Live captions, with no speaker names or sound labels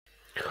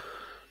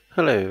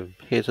Hello,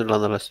 here's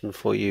another lesson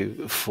for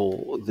you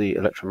for the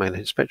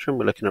electromagnetic spectrum.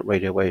 We're looking at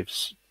radio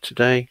waves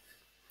today.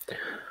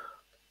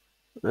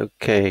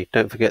 Okay,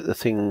 don't forget the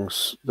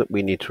things that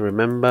we need to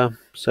remember.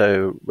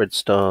 So red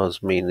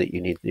stars mean that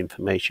you need the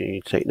information, you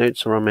need to take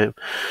notes from it,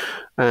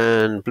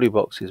 and blue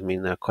boxes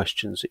mean there are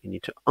questions that you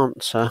need to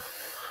answer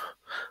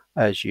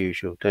as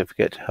usual. Don't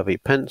forget to have a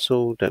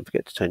pencil, don't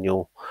forget to turn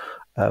your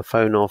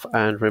phone off,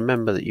 and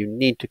remember that you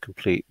need to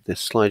complete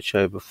this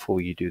slideshow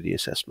before you do the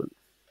assessment.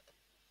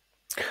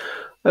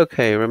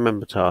 Okay,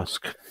 remember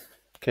task.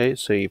 Okay,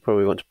 so you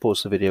probably want to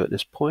pause the video at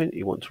this point.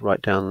 You want to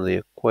write down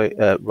the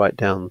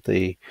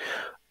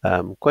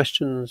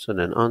questions and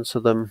then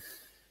answer them.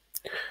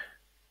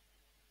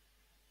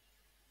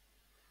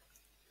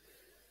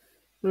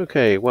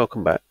 Okay,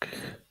 welcome back.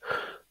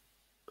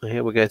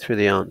 Here we go through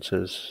the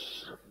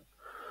answers.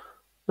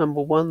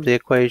 Number one, the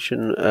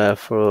equation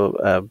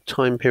for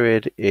time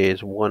period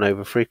is 1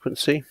 over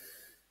frequency.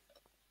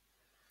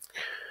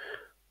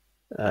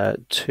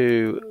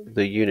 2,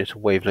 the unit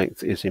of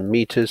wavelength is in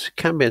meters.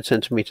 Can be in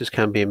centimeters,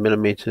 can be in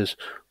millimeters,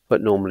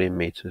 but normally in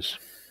meters.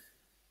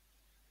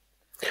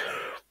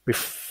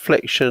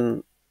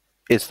 Reflection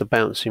is the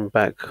bouncing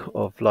back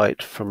of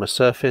light from a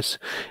surface.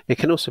 It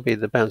can also be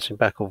the bouncing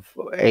back of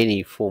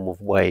any form of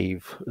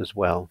wave as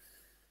well.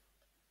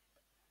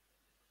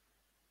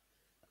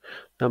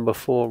 Number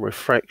 4,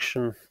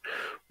 refraction.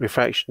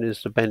 Refraction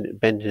is the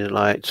bending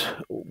light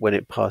when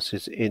it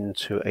passes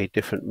into a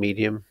different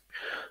medium,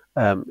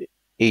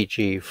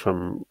 e.g.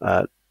 from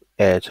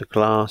air to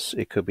glass.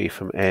 It could be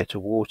from air to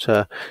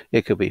water.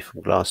 It could be from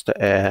glass to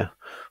air,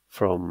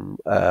 from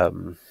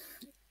water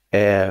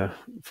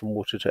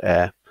to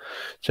air.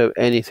 So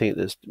anything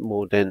that's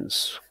more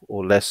dense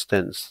or less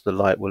dense, the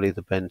light will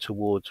either bend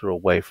towards or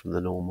away from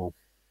the normal.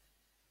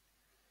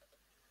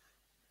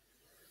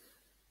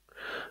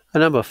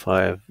 And number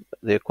 5,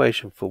 the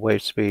equation for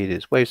wave speed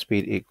is wave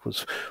speed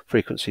equals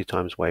frequency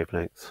times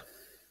wavelength.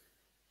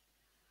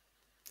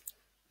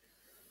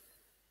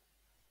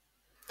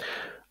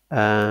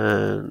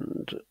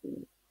 And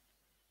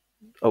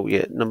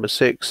number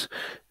 6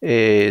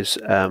 is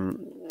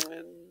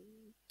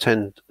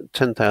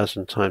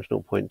 10,000 times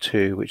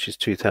 0.2, which is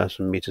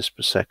 2,000 meters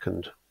per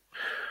second.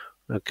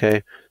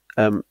 Okay,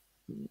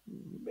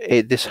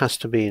 this has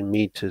to be in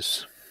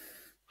meters.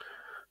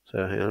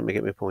 So hang on, let me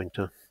get my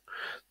pointer.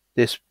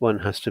 This one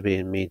has to be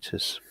in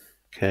meters.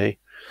 Okay,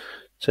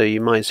 so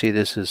you might see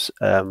this as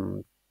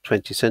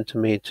 20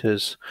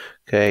 centimeters.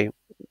 Okay,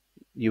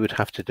 you would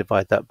have to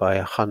divide that by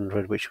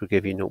 100, which would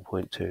give you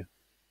 0.2.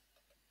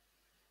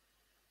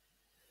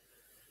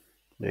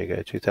 There you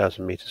go,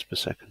 2,000 meters per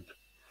second.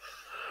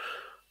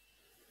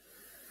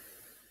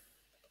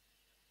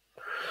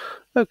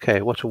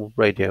 Okay, what are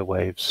radio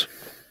waves?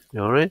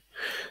 All right,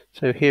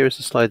 so here is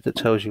a slide that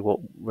tells you what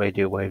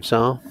radio waves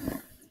are.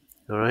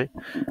 All right,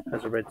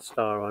 has a red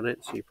star on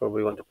it, so you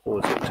probably want to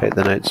pause it and take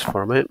the notes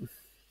from it.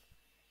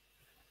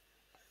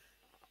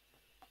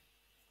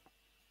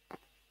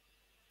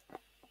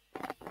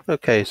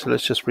 Okay, so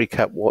let's just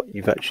recap what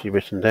you've actually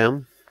written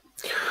down.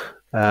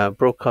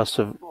 Broadcast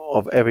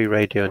of every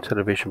radio and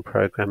television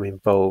program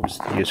involves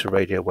the use of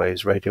radio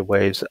waves. Radio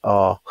waves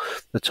are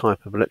the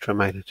type of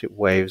electromagnetic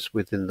waves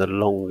within the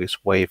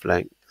longest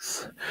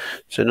wavelength.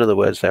 So in other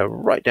words, they're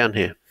right down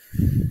here.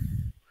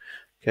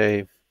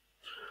 Okay,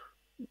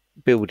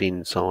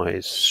 building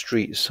size,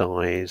 street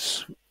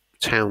size,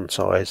 town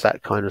size,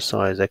 that kind of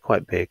size, they're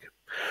quite big.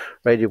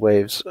 Radio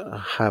waves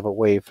have a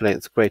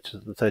wavelength greater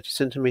than 30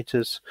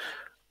 centimeters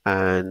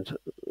and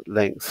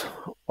length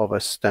of a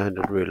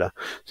standard ruler.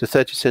 So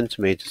 30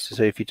 centimeters,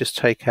 so if you just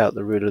take out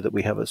the ruler that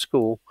we have at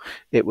school,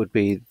 it would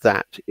be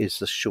that is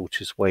the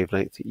shortest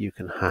wavelength that you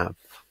can have.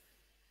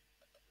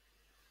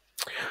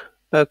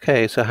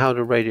 Okay, so how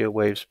do radio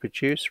waves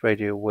produce?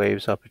 Radio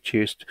waves are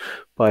produced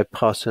by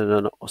passing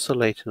an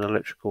oscillating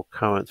electrical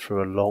current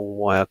through a long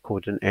wire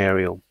called an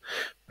aerial.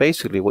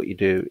 Basically what you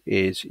do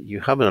is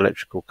you have an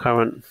electrical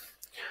current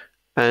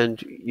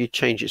and you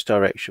change its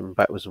direction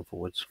backwards and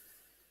forwards.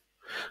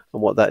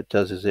 And what that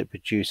does is it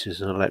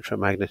produces an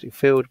electromagnetic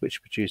field which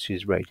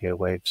produces radio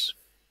waves.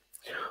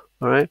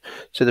 All right,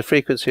 so the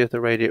frequency of the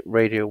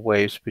radio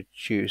waves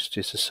produced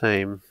is the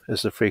same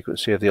as the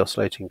frequency of the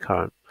oscillating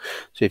current.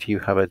 So if you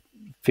have a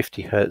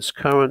 50 hertz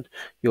current,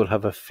 you'll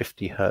have a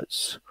 50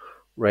 hertz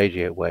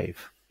radio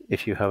wave.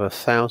 If you have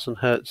 1,000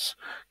 hertz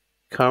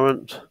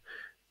current,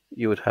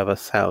 you would have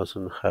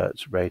 1,000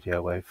 hertz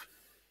radio wave.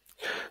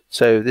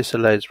 So this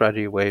allows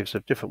radio waves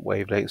of different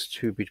wavelengths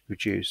to be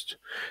produced.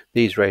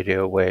 These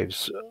radio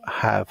waves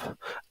have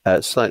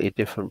slightly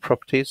different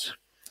properties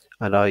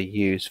and are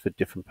used for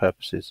different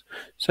purposes.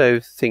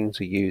 So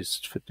things are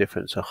used for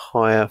different, so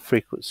higher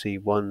frequency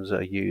ones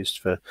are used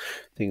for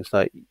things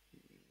like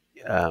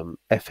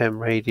FM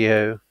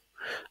radio,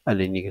 and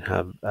then you can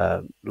have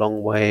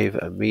long wave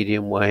and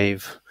medium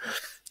wave,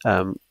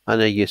 and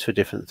they're used for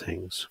different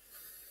things.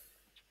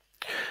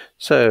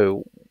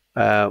 So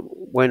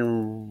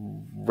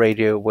when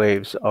radio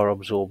waves are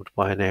absorbed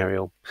by an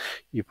aerial,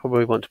 you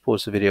probably want to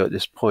pause the video at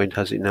this point,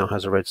 as it now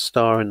has a red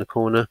star in the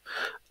corner,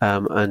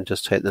 and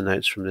just take the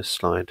notes from this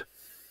slide.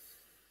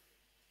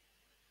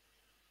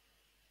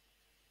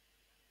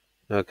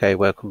 Okay,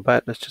 welcome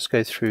back. Let's just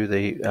go through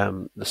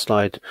the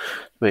slide to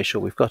make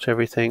sure we've got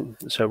everything.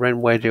 So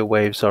when radio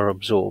waves are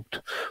absorbed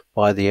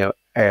by the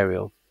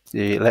aerial,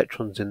 the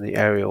electrons in the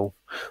aerial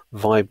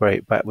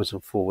vibrate backwards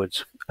and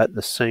forwards at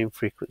the same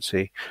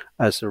frequency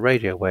as the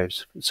radio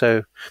waves.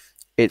 So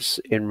it's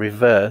in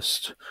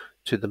reverse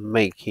to the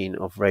making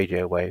of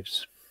radio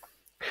waves.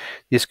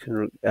 This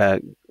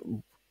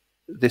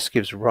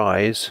gives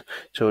rise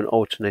to an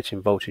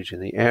alternating voltage in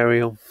the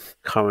aerial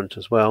current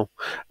as well,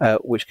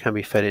 which can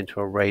be fed into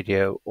a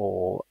radio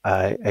or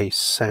a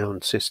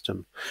sound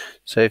system.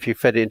 So if you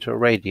fed it into a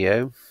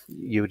radio,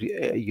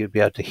 you'd be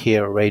able to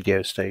hear a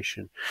radio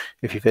station.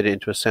 If you fed it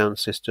into a sound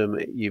system,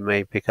 you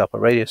may pick up a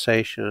radio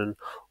station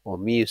or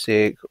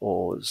music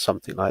or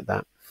something like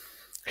that.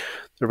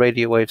 The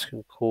radio waves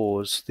can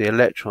cause the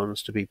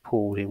electrons to be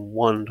pulled in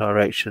one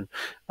direction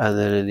and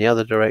then in the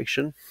other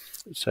direction.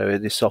 So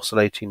this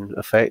oscillating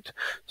effect.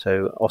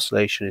 So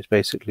oscillation is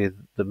basically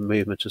the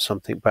movement of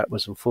something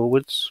backwards and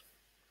forwards.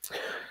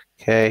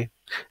 Okay,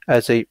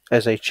 as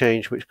a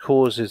change which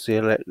causes the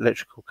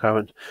electrical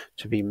current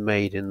to be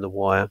made in the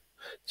wire.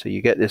 So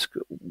you get this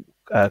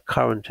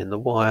current in the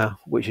wire,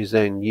 which is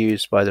then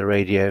used by the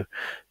radio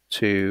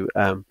to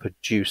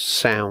produce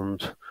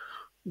sound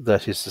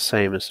that is the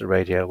same as the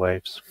radio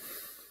waves.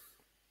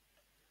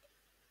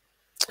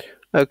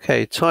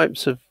 Okay,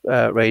 types of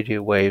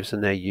radio waves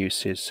and their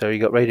uses. So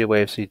you've got radio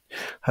waves that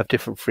have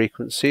different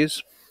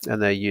frequencies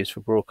and they're used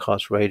for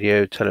broadcast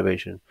radio,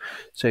 television.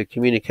 So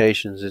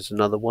communications is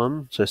another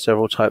one. So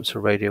several types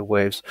of radio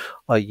waves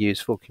are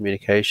used for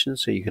communication.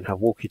 So you can have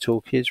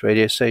walkie-talkies,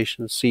 radio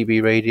stations,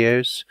 CB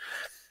radios.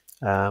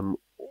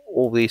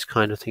 All these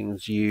kind of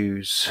things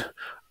use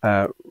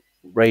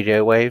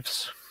radio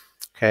waves.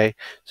 Okay,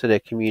 so they're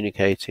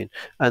communicating,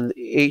 and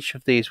each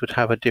of these would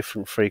have a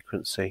different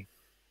frequency.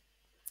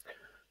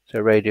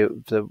 So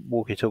the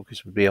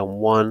walkie-talkies would be on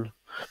one,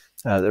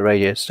 the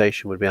radio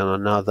station would be on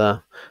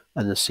another,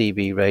 and the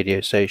CB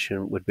radio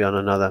station would be on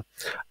another.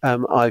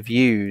 I've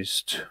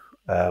used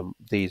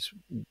these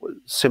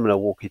similar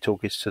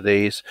walkie-talkies to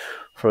these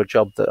for a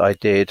job that I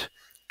did,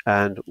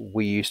 and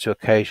we used to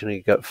occasionally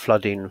get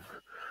flooding,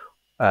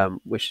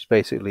 which is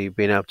basically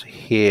being able to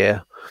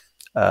hear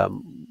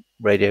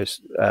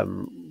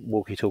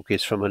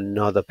walkie-talkies from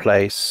another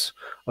place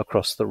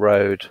across the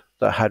road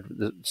that had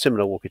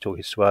similar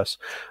walkie-talkies to us,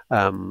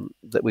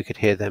 that we could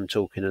hear them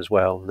talking as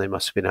well, and they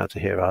must have been able to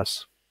hear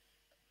us.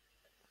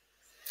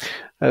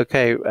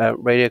 Okay,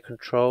 radio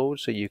control,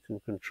 so you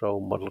can control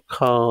model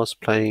cars,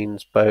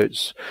 planes,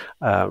 boats.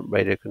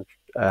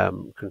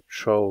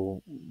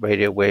 Control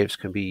radio waves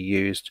can be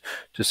used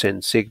to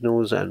send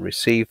signals and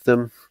receive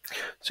them.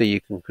 So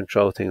you can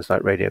control things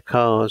like radio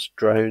cars,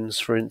 drones,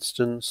 for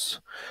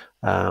instance.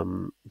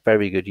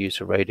 Very good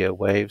use of radio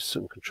waves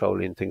and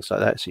controlling things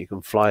like that, so you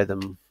can fly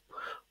them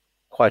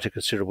quite a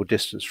considerable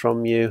distance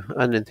from you,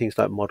 and then things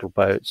like model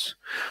boats.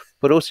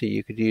 But also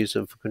you could use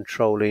them for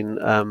controlling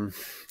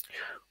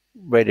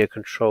radio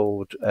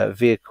controlled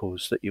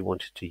vehicles that you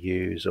wanted to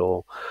use,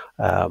 or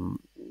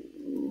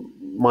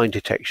mine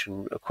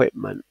detection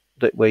equipment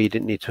where you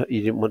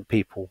didn't want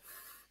people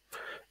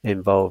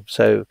involved.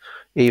 So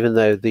even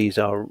though these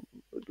are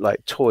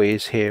like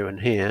toys here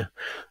and here,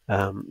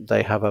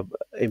 they have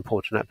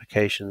important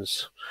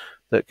applications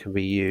that can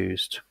be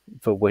used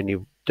for when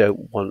you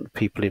don't want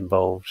people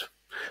involved.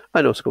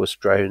 And also, of course,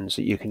 drones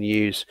that you can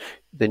use,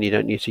 then you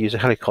don't need to use a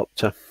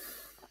helicopter.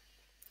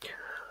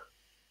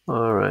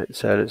 All right,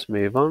 so let's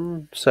move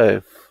on.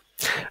 So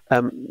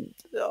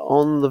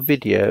on the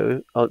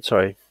video,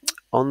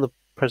 on the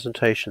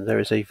presentation there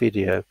is a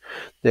video.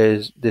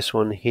 There's this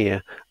one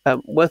here,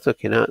 worth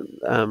looking at.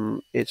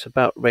 It's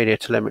about radio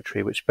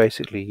telemetry, which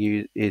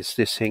basically is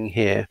this thing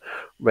here,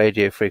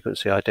 radio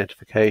frequency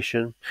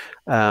identification.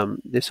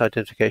 This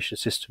identification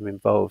system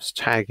involves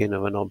tagging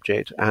of an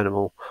object,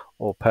 animal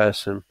or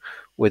person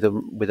with a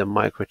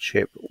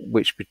microchip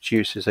which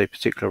produces a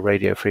particular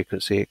radio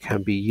frequency. It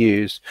can be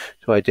used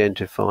to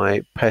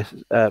identify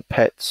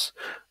pets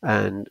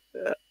and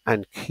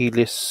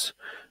keyless.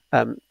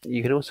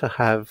 You can also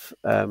have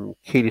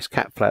keyless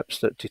cat flaps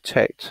that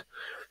detect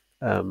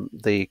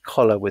the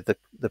collar with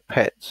the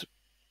pet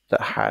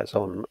that has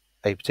on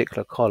a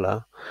particular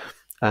collar,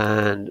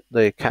 and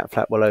the cat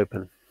flap will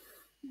open,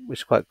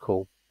 which is quite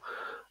cool.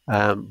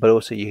 But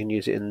also you can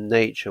use it in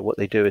nature. What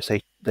they do is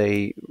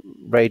they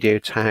radio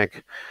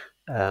tag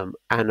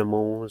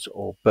animals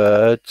or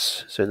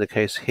birds. So in the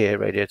case here,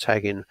 radio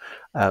tagging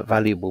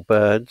valuable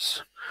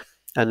birds.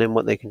 And then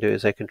what they can do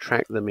is they can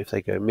track them if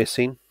they go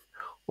missing.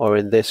 Or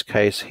in this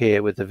case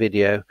here with the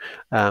video,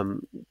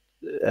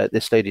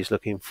 this lady's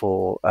looking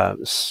for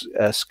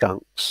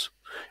skunks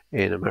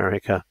in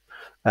America.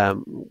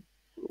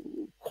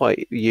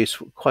 Quite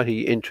useful, quite an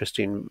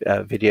interesting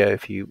video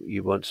if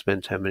you want to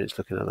spend 10 minutes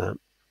looking at that.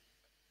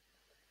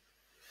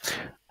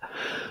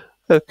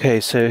 Okay,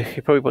 so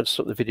you probably want to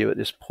stop the video at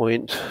this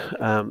point.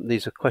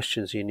 These are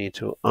questions you need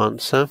to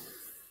answer.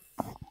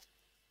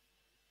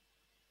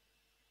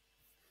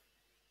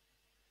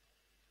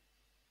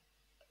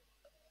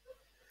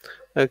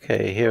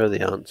 Okay, here are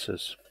the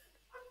answers.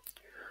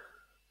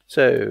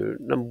 So,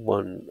 number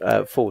one,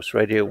 false.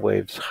 Radio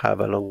waves have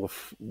a longer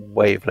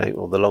wavelength,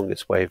 or the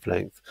longest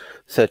wavelength,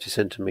 30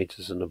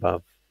 centimeters and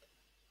above.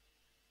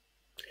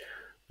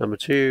 Number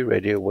two,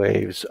 radio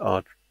waves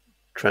are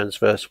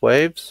transverse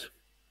waves.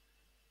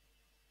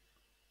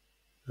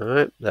 All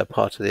right, they're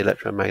part of the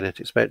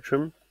electromagnetic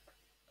spectrum.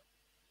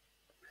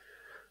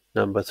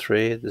 Number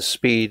three, the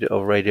speed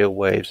of radio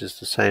waves is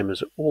the same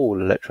as all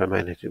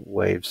electromagnetic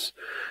waves,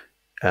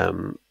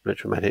 all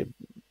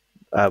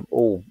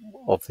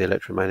of the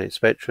electromagnetic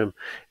spectrum,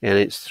 and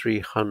it's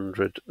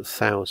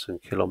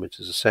 300,000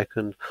 kilometers a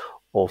second,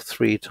 or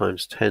 3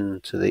 times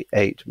 10 to the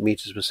 8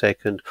 meters per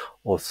second,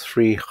 or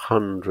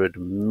 300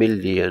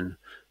 million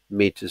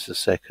meters a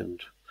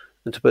second.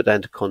 And to put that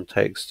into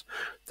context,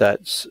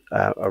 that's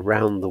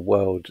around the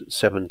world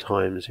 7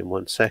 times in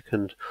 1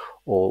 second,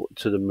 or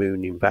to the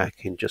moon and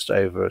back in just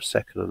over a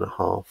second and a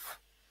half.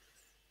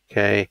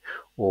 Okay,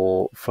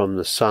 or from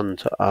the sun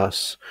to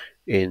us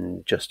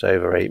in just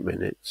over 8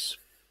 minutes.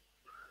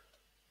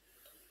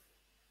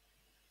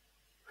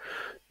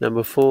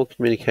 Number four,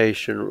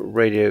 communication,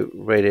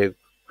 radio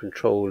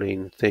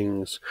controlling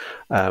things,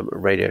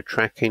 radio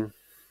tracking.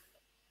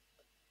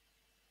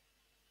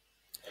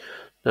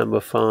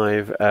 Number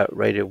five,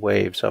 radio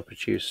waves are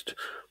produced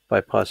by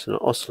passing an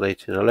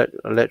oscillating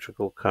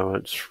electrical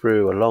current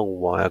through a long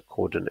wire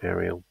called an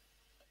aerial.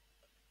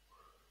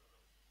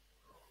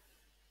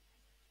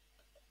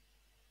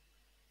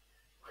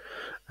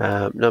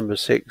 Number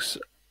six,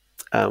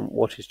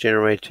 what is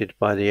generated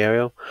by the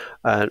aerial?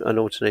 An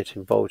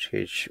alternating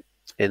voltage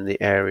in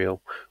the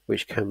aerial,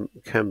 which can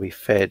be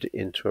fed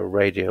into a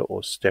radio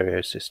or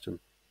stereo system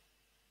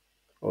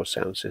or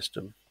sound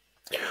system.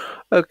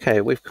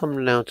 Okay, we've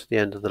come now to the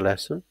end of the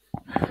lesson.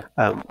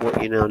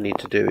 What you now need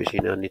to do is you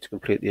now need to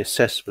complete the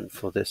assessment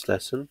for this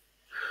lesson.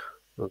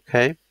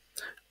 Okay,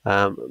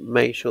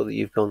 make sure that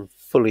you've gone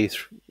fully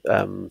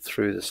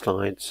through the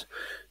slides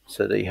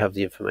so that you have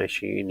the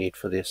information you need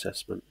for the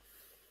assessment.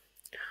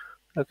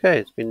 Okay,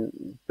 it's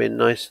been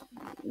nice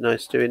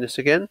doing this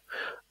again.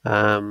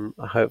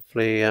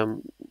 Hopefully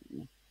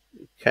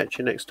catch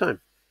you next time.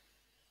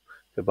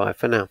 Goodbye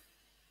for now.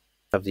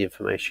 Have the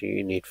information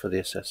you need for the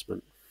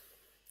assessment.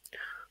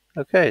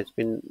 Okay, it's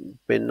been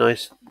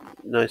nice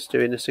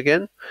doing this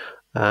again.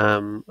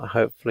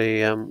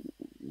 Hopefully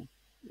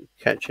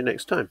catch you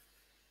next time.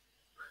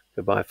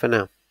 Goodbye for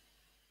now.